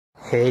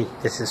Hey,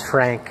 this is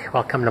Frank.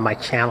 Welcome to my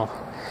channel.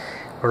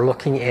 We're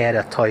looking at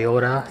a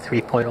Toyota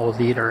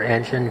 3.0-liter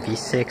engine,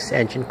 V6.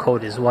 Engine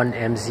code is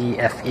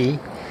 1MZ-FE.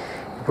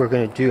 We're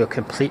going to do a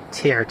complete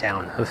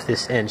teardown of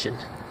this engine.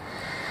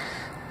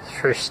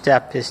 First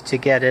step is to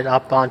get it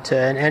up onto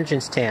an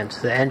engine stand.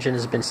 The engine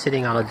has been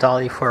sitting on a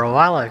dolly for a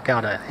while. I've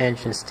got an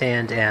engine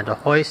stand and a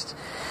hoist.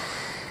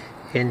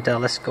 And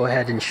let's go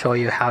ahead and show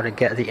you how to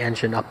get the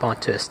engine up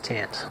onto a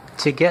stand.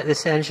 To get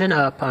this engine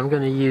up, I'm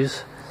going to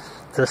use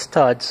the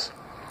studs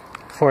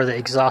for the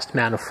exhaust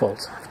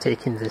manifolds. I've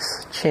taken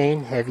this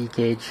chain, heavy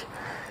gauge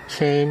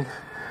chain,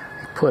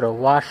 put a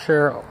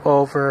washer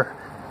over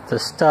the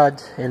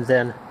stud, and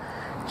then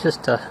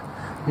just a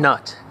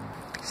nut.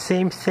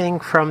 Same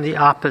thing from the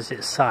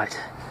opposite side.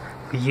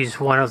 We use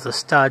one of the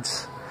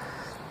studs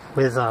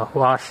with a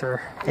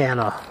washer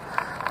and a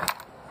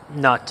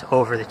nut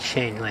over the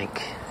chain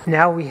link.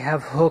 Now we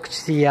have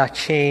hooked the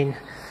chain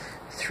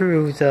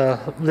through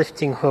the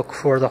lifting hook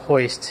for the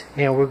hoist,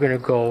 and we're going to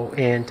go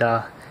and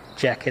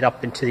jack it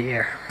up into the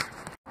air.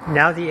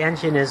 Now the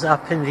engine is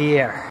up in the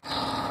air.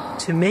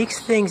 To make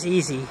things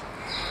easy,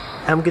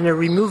 I'm going to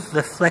remove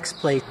the flex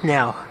plate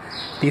now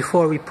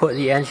before we put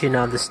the engine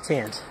on the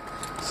stand.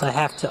 So I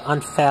have to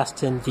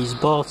unfasten these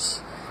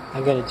bolts.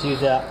 I'm going to do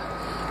that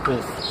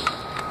with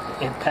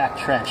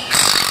impact wrench.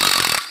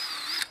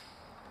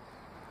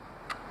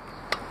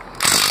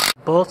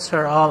 Bolts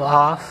are all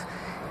off.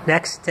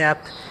 Next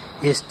step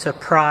is to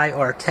pry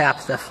or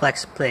tap the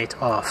flex plate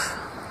off.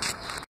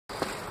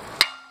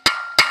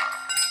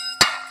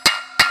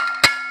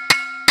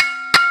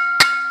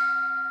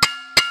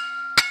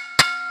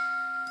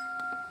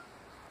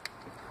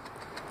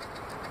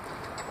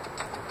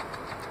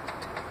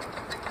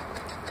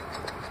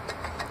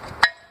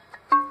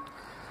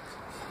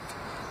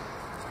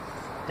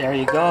 There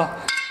you go.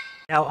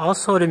 Now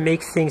also, to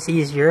make things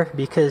easier,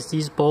 because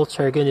these bolts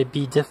are going to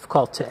be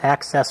difficult to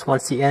access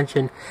once the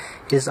engine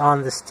is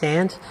on the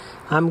stand,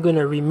 I'm going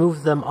to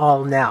remove them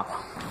all now.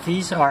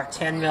 These are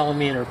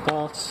 10mm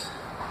bolts,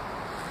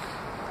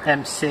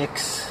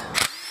 M6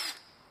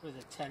 with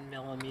a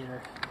 10mm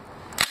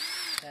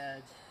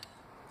head.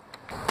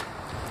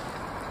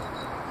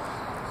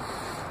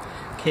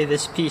 Okay,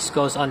 this piece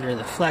goes under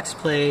the flex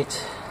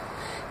plate,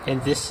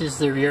 and this is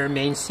the rear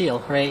main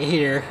seal. Right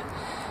here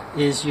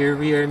is your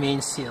rear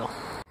main seal.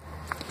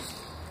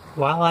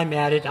 While I'm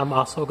at it, I'm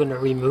also going to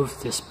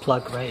remove this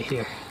plug right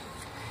here,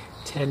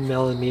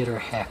 10mm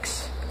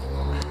hex.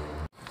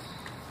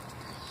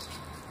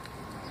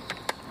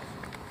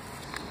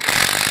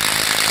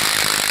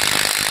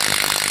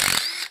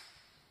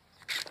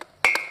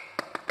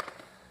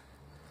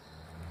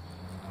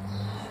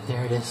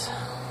 There it is.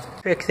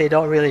 Trick they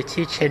don't really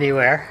teach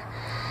anywhere.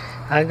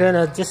 I'm going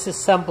to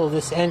disassemble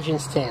this engine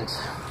stand.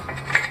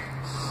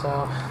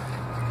 So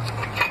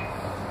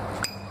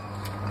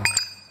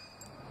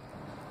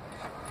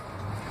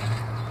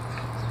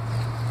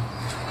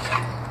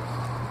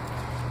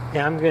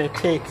now I'm going to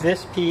take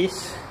this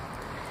piece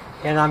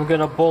and I'm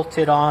going to bolt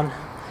it on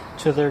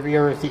to the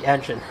rear of the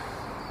engine.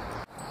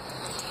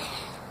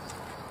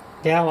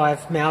 Now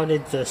I've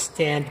mounted the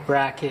stand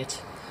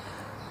bracket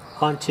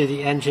onto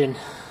the engine,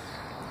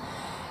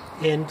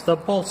 and the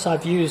bolts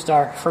I've used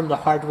are from the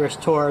hardware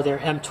store. They're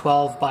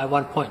M12 by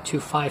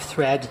 1.25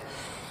 thread,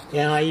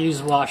 and I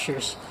use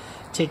washers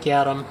to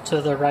get them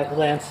to the right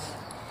length.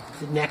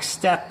 The next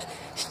step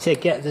is to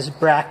get this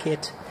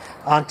bracket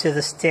onto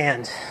the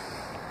stand.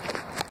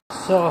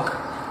 So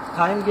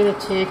I'm going to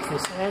take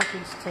this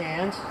engine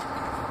stand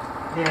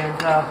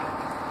and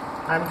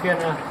I'm going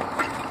to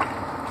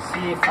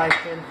see if I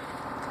can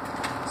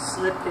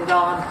slip it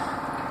on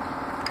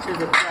to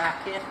the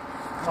bracket.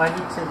 I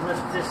need to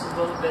lift this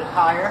a little bit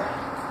higher.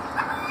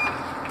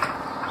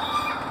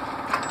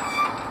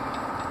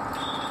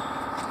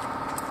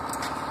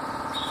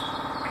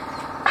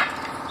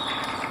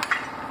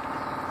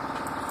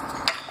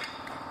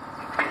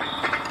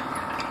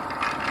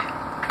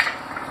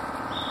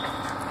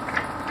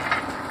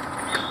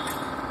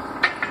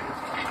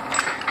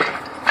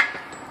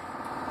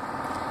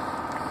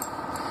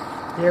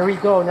 There we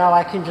go. Now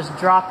I can just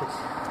drop it.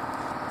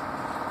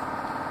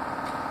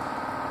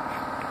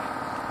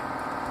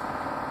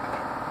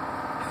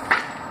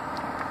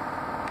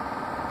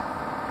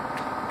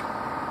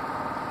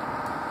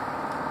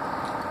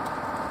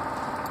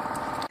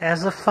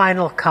 As a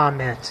final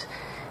comment,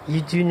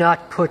 you do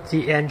not put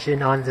the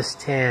engine on the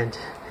stand.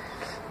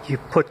 You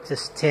put the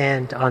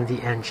stand on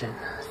the engine.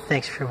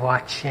 Thanks for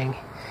watching,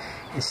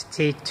 and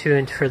stay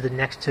tuned for the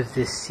next of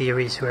this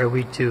series where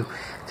we do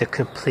the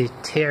complete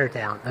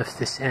teardown of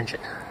this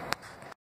engine.